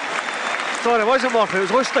 Sorry, it wasn't Murphy, it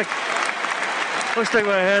was Lustig. Lustig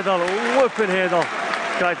with a header, whooping header.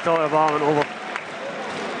 Tried to talk the bar, went over.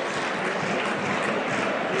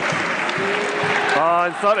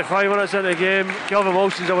 And 35 minutes into the game, Kelvin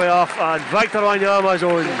Wilson's away off, and Victor Wanyama's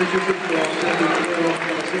on.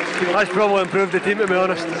 That's probably improved the team, to be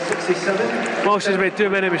honest. Wilson's made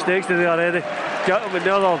too many mistakes today already. Got him with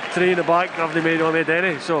the other three in the back, haven't made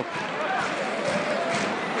any, so.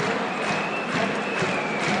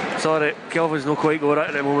 Sorry, Kelvin's not quite got it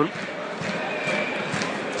at the moment.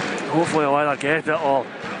 Hopefully he'll either get it or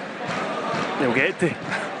he'll get to.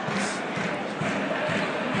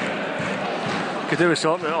 Could do with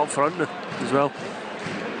sorting it up front now, as well.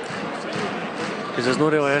 Because there's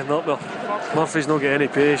not really anything up there. Murphy's not getting any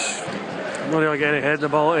pace, not really getting any heading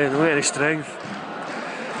ability, not getting any strength.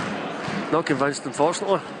 Not convinced,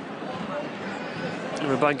 unfortunately.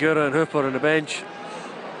 With Bangura and Hooper on the bench,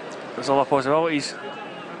 there's other possibilities.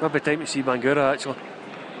 Maybe time to see Bangura actually.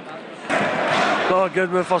 Oh, good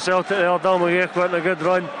move for Celtic there. Dylan McGear went a good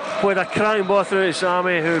run. Played a cracking ball through to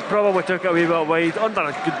Sammy, who probably took it a wee bit wide, under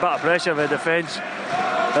a good bit of pressure with the defence.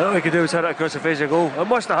 All he could do was hit it across the face of goal. It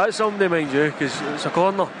must have hit somebody, mind you, because it's a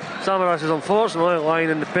corner. Samaras is unfortunately lying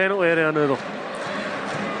in the penalty area now though.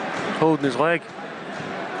 Holding his leg.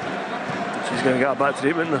 She's going to get a bad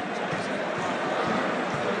treatment now.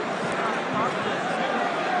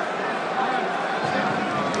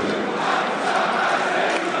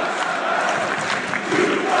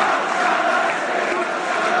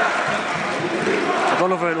 I don't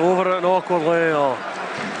know if it went over it awkwardly or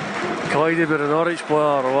collided with a Norwich player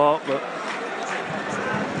or what, but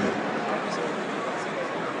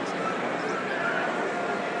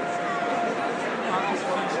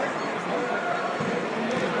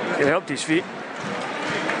he helped his feet.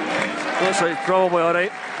 Looks like he's probably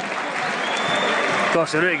alright. Of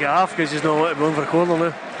course, they're out to get half because he's not letting him go in for a corner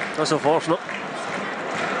now. That's unfortunate.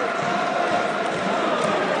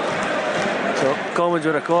 So, Commons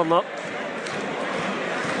with a corner.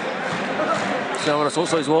 Samaras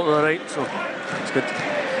looks like he's walking alright, so it's good.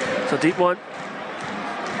 It's a deep one.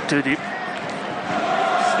 Too deep.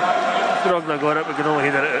 Drogna got it, we can only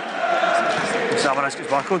header it out. And Samaras gets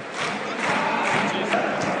back on.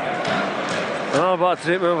 Oh, bit of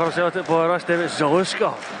treatment for a Celtic player, this time it's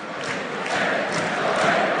Zaluska.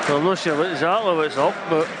 So I'm not sure exactly what's up,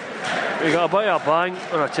 but he got a bit of a bang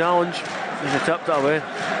on a challenge and he tipped it away.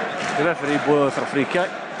 The referee blew for a free kick.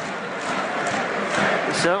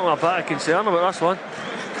 There's certainly a bit of concern about this one.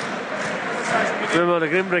 Remember, the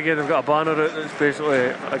Green Brigade have got a banner out that's basically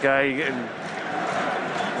a guy getting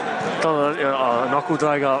turned into a knuckle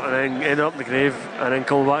dragger and then ending up in the grave and then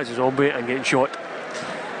coming back as a zombie and getting shot.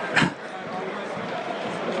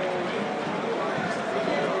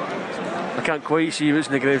 I can't quite see what's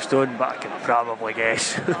in the gravestone, but I can probably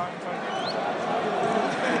guess.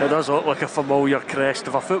 It does look like a familiar crest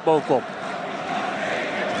of a football club.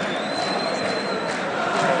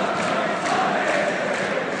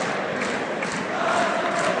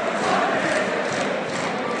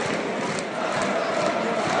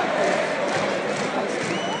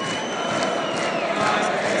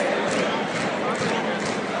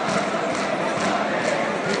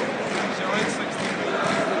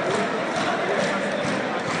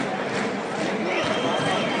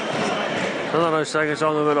 Another singing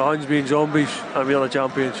song about the Huns being zombies and we're the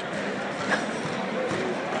champions.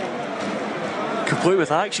 Complete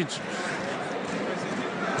with actions.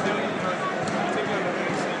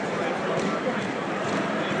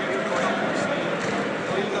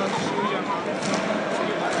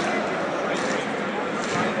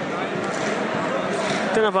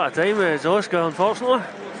 Didn't have a bit of time with Zaluska, unfortunately.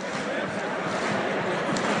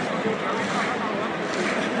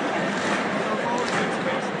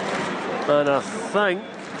 And I think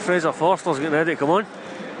Fraser Forster's getting ready to come on.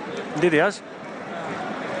 Indeed he is.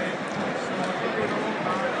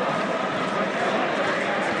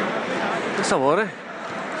 It's a worry.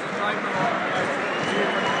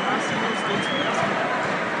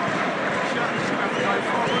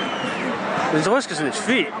 There's a whiskers in his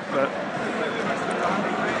feet, but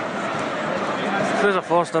Fraser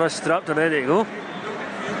Forster is strapped and ready to go.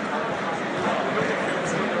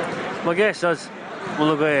 My guess is we're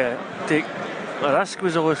not going to take a risk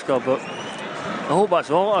with Zaluska, but I hope that's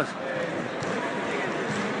all it is.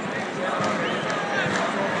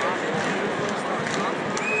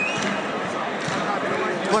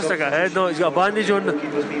 Must have got a head now, he's got a bandage on. But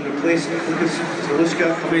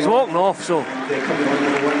he's walking off, so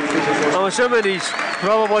I'm assuming he's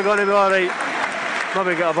probably going to be alright.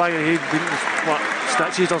 Maybe get a bang in the head, what,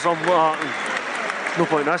 stitches or something like that, and no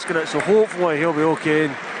point in risking it, so hopefully he'll be okay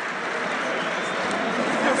and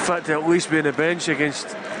fit to at least be on the bench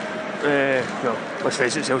against, well, let's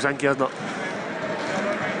face it, Helsinki, isn't it?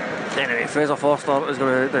 Anyway, Fraser Forster is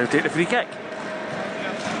going to take the free kick.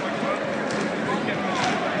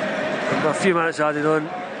 A few minutes added on,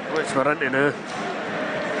 which we're into now.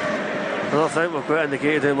 I don't think we've quite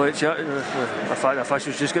indicated how much yet. In fact, the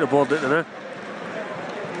officials just got the board out now.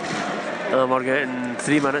 And we're getting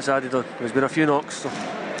 3 minutes added on. There's been a few knocks, so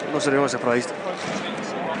I'm not so really surprised.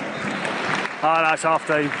 That's half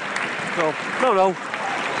time. So, no.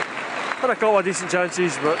 Had a couple of decent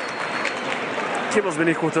chances, but keeper's been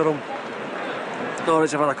equal to them.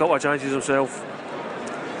 Norwich have had a couple of chances himself.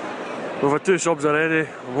 We've had 2 subs already.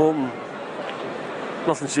 I'm hoping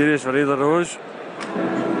nothing serious for either of those.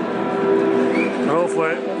 And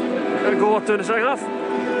hopefully a goal or two in the second half.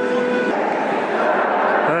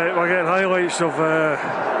 We're getting highlights of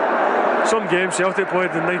some games Celtic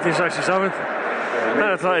played in 1967.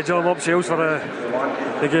 I'm trying to jam up sales for the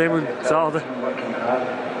game on Saturday.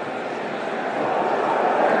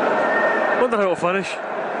 Wonder how it'll finish.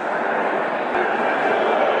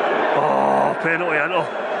 Oh, penalty into.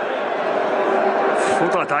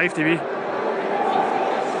 Looked like a dive to me.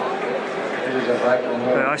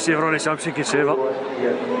 I see if Ronnie Simpson can save it.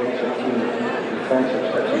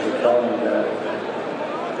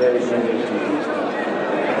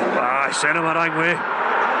 He sent him a wrong way.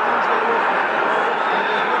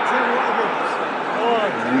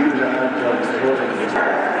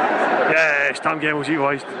 Yes, Tom Gamble's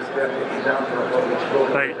equalised.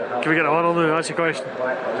 Right, can we get a hurdle now? That's the question.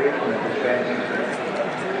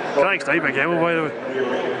 Thanks time by Gamble, by the way.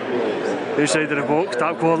 Outside of the box,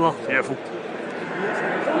 top corner, beautiful.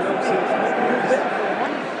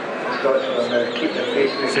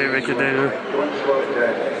 See what we can do now.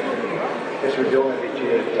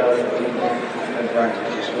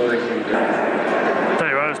 Tell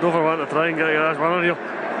you what, it's no for one to try and get your ass winner here.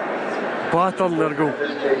 Battering their goal.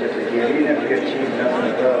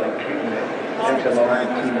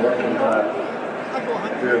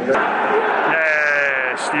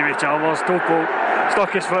 Yeah, Stevie Chalmers, Toko,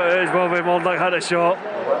 stuck his foot out as well by Moldick, had a shot.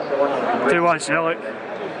 2-1 Celtic.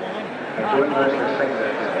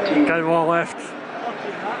 Kind of all left.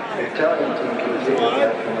 Don't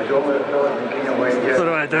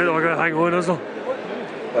know what to do, we're going to hang on, is there?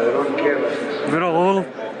 We're not all.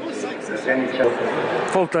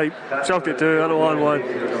 Full time, Celtic 2, and 1-1.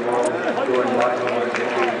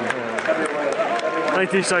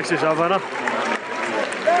 1967,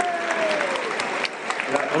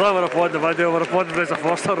 Although we're applauding the video, we're applauding Fraser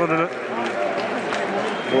Forster running it.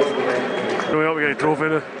 No, we hope we get a trophy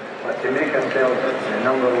now.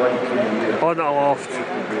 On the aloft,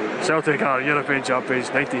 Celtic are European champions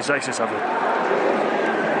 1967.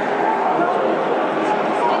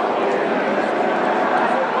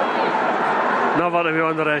 Never to be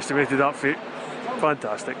underestimated, that feat.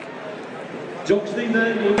 Fantastic.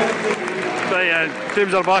 Right,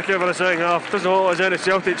 teams are back out for the second half. Doesn't look like there's any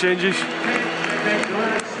Celtic changes.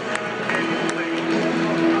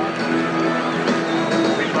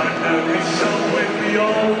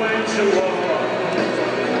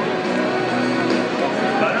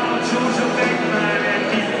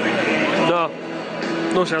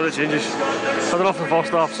 No Celtic changes. Had enough for the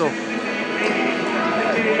first half, so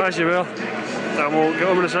as you were. And we'll get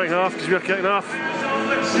on in the second half because we're kicking off.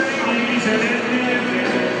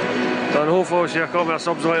 And hopefully we'll see a couple of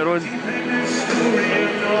subs later on.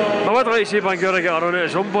 I would like to see Bangura get a run out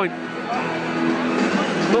at some point.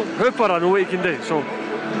 No, Hooper, I know what he can do, so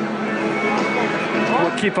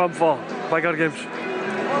we'll keep him for bigger games.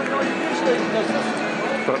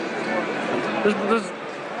 But there's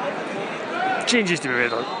changes to be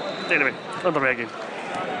made on. Anyway, underway again.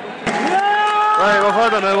 Right, we've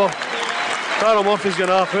had an hour. Darryl Murphy's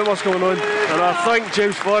going off, what's going on? And I think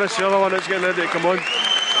James Forrest's the other one that's getting ready to come on.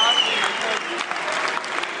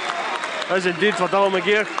 As indeed for Dylan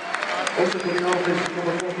McGeer. Also coming off is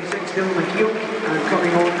number 46, Dylan McGeer, and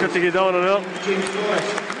coming on. Good to get Dylan on there. James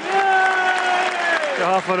Forrest.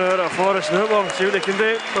 Got half an hour at Forrest and Hooper, see what they can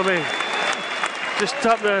do for me. just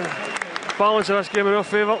tip the balance of this game in our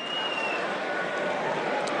favour.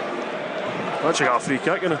 Actually got a free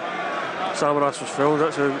kick, you know. Samaras was filled,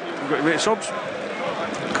 that's how we've got to make subs.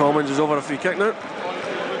 Commons is over a free kick now.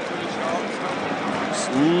 It's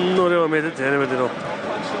not really made it to anybody though.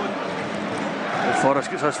 And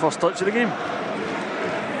Forrest gets his first touch of the game.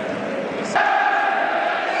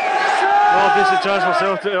 Well, decent chance for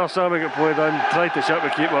Celtic there. Sammy got played in, tried to chip the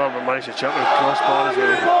keeper, but managed to chip the crossbar as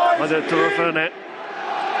well. Had it to the for the net.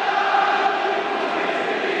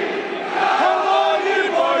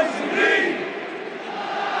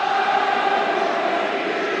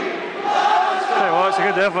 It's a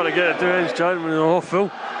good effort to get a 2-inch chant when they're all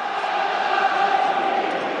full.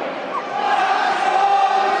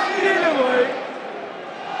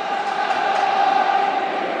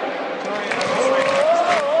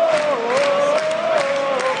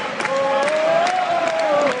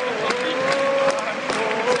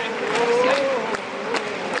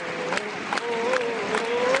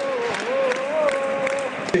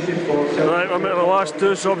 Right, I'm at the last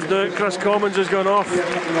two subs now. Chris Commons has gone off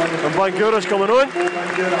and Bangura's coming on.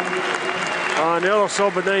 And the other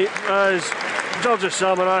sub of the night is Georges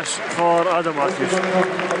Samaras for Adam Matthews.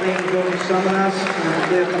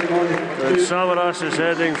 And Samaras is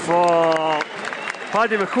heading for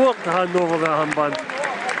Paddy McCourt to hand over the handband.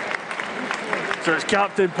 So it's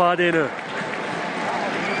Captain Paddy now.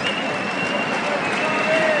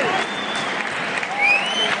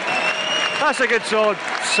 That's a good solid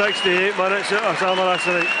 68 minutes out of Samaras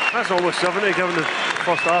tonight. That's almost 70 given the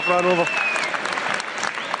first half ran over.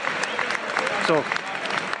 So,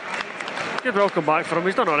 good welcome back for him.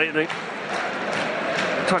 He's done alright tonight.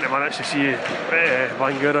 20 minutes to see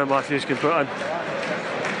Bangura and Matthews can put in.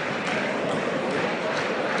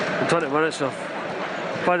 And 20 minutes of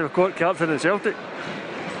Paddy McCourt captain in Celtic.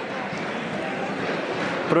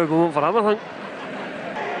 Proud moment for him, I think.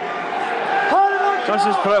 This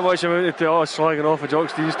is pretty much amounted to us slagging off a Jock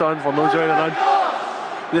Stein stand for no joining in.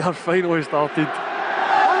 They are finally started.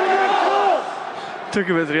 Took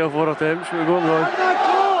about 3 or 4 attempts, but we're going on.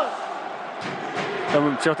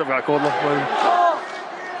 And Celtic got a corner.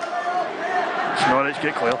 Norwich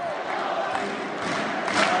get clear.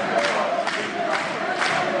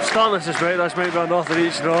 Starting to suspect this might be a North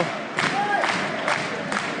East draw.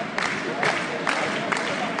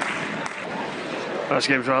 This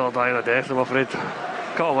game's rather dying a death, I'm afraid.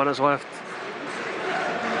 Couple of minutes left.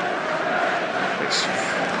 It's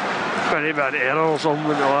going to be an error or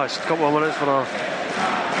something in the last couple of minutes for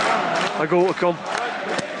a goal to come.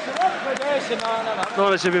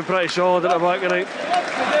 Norwich have been pretty solid at the back tonight.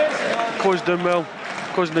 Closed down well,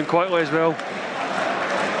 closing down quickly as well.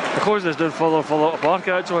 They're closing us down further and further up the park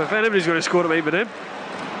actually. If anybody's going to score, it might be them.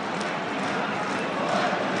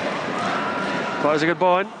 That was a good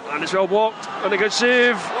ball in, and it's well blocked, and a good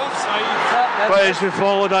save. But it's been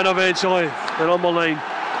followed in eventually, the number 9.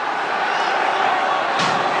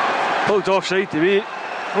 Looked offside to me.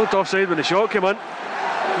 Looked offside when the shot came in.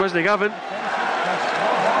 Wasn't given.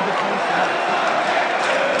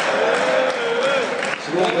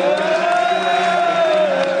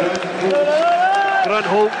 Grant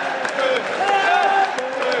Holt.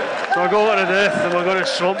 So I go to the death, and we're going to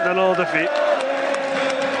swamp in all defeat.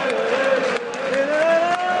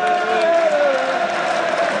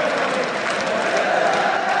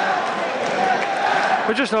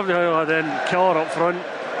 We just have to then killer up front.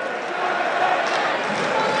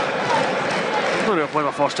 We're not going to play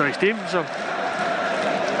the first choice team, so.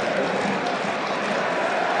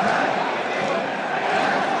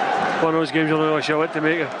 One of those games you're not really sure what to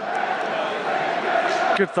make of.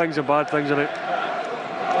 Good things and bad things in it.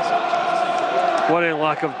 Worrying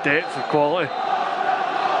lack of depth and quality.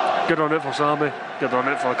 Good on it for Sammy, good on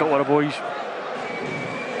it for a couple of the boys.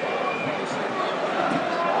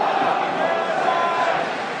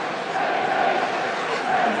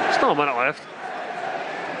 Still a minute left.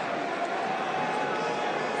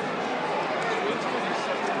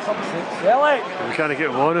 We can't get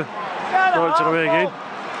him on it. Norwich are away again.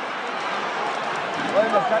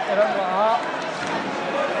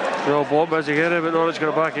 They're all blocked busy again, but Norwich got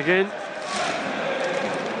it back again.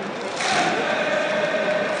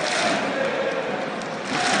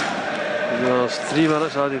 There's 3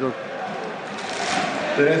 minutes added on.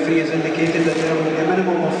 The referee has indicated that there will be a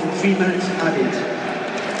minimum of 3 minutes added.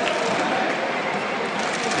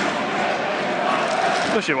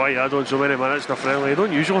 Not sure why you add on so many minutes in a friendly, you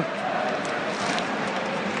don't usually.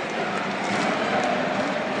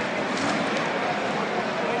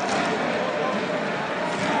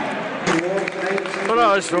 But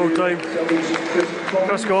that is full time.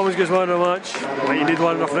 Chris Commons gets one in the match, like you need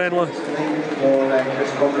one in a friendly.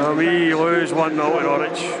 And we lose 1-0 to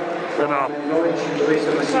Norwich. And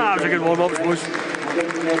that was a good warm-up, I suppose.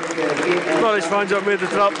 Norwich fans that have made the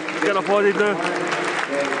trip, getting applauded now.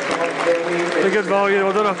 It's a good value.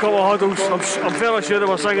 We're doing a couple of huddles. I'm fairly sure they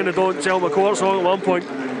were singing the Don't Tell Me Court song at one point.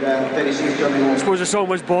 I suppose the song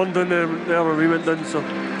was born down there when we went in, so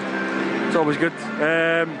it's always good.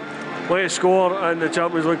 Latest score in the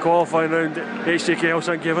Champions League qualifying round, HJK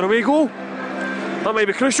Helsinki for a away goal. That might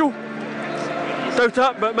be crucial. Doubt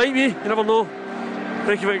it, but it might be. You never know.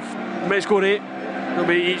 Reykjavik might score 8. They'll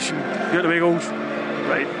be each and get the away goals.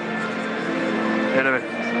 Right. Anyway,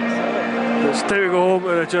 it's time to go home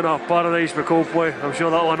and tune up Paradise with Coldplay. I'm sure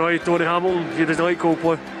that'll annoy Tony Hamilton. He doesn't like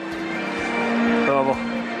Coldplay. However,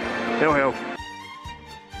 hell.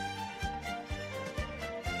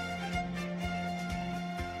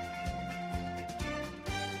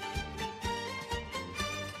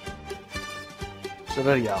 So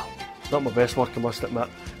there you are. Not my best work, I must admit,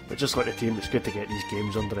 but just like the team, it's good to get these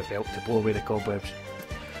games under the belt to blow away the cobwebs.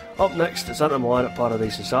 Up next, it's Inter Milan at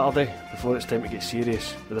Paradise on Saturday, before it's time to get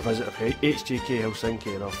serious with a visit of HJK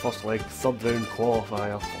Helsinki in our first leg, third round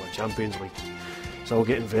qualifier for the Champions League. So we're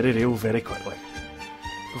getting very real very quickly.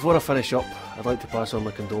 Before I finish up, I'd like to pass on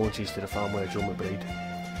my condolences to the family of Joe McBride.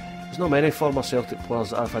 There's not many former Celtic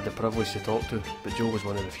players that I've had the privilege to talk to, but Joe was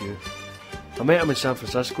one of the few. I met him in San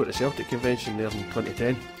Francisco at the Celtic convention there in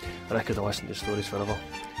 2010, and I could have listened to stories forever.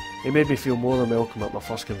 He made me feel more than welcome at my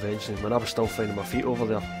first convention when I was still finding my feet over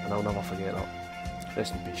there, and I'll never forget that.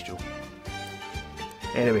 Rest in peace, Joe.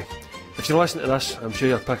 Anyway, if you're listening to this, I'm sure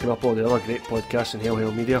you're picking up all the other great podcasts in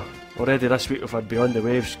Hill Media. Already this week we've had Beyond the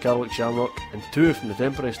Waves, Carlick Shamrock, and 2 from the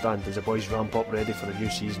temporary stand as the boys ramp up ready for the new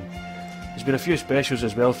season. There's been a few specials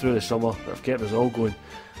as well through the summer that have kept us all going,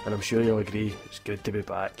 and I'm sure you'll agree it's good to be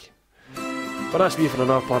back. But that's me for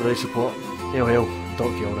another Paradise support. Hail,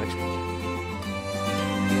 talk to you all next week.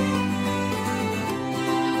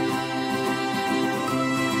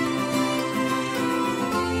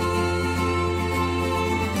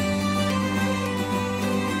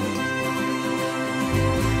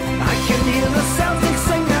 I can hear the Celtics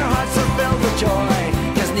sing, their hearts are filled with joy,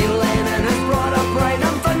 'cause Neil Lennon has brought up pride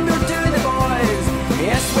and thunder to the boys.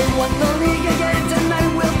 Yes, we won the league again, tonight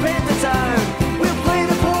we'll paint the town. We'll play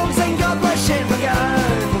the Pogues and God bless Shamrock.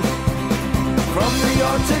 From New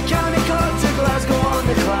York to County Cork to Glasgow on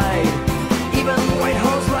the Clyde, even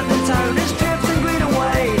Whitehall's London town is draped in green and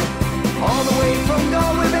white. All the way from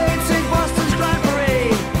Galway Bay to Boston's Grand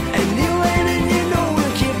Parade, and Neil Lennon, you know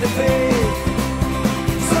we'll keep the faith.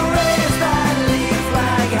 So raise that league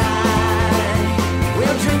flag high,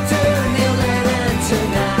 we'll drink to Neil Lennon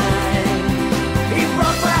tonight. He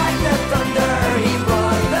brought back the thunder, he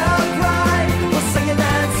brought the pride. We'll sing and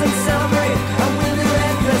dance and celebrate, and we'll do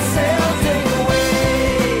it the Celtic way.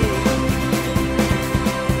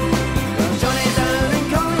 Johnny's down in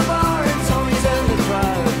Conley Bar and Tommy's in the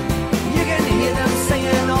crowd. You can hear them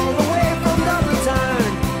singing all the way from Dublin town.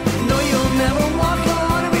 No, you'll never walk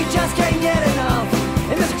alone, and we just can't get enough.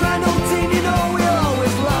 In this grand old team, you know we'll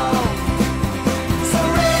always love. So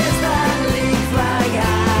raise that league flag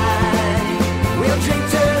high, we'll drink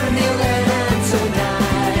to Neil Lennon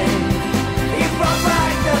tonight. He brought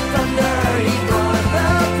back the thunder, he brought the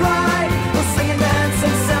pride. We'll sing and dance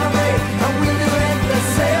and celebrate, and we'll do it the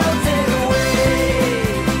Celtic way.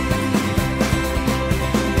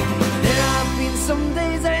 There have been some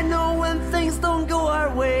days I know when things don't go our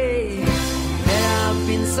way. There have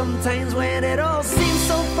been some times when it all seems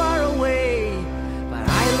so far away. But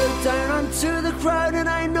I look down onto the crowd and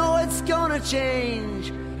I know it's gonna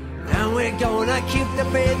change. And we're gonna keep the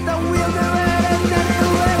faith, and we'll do it and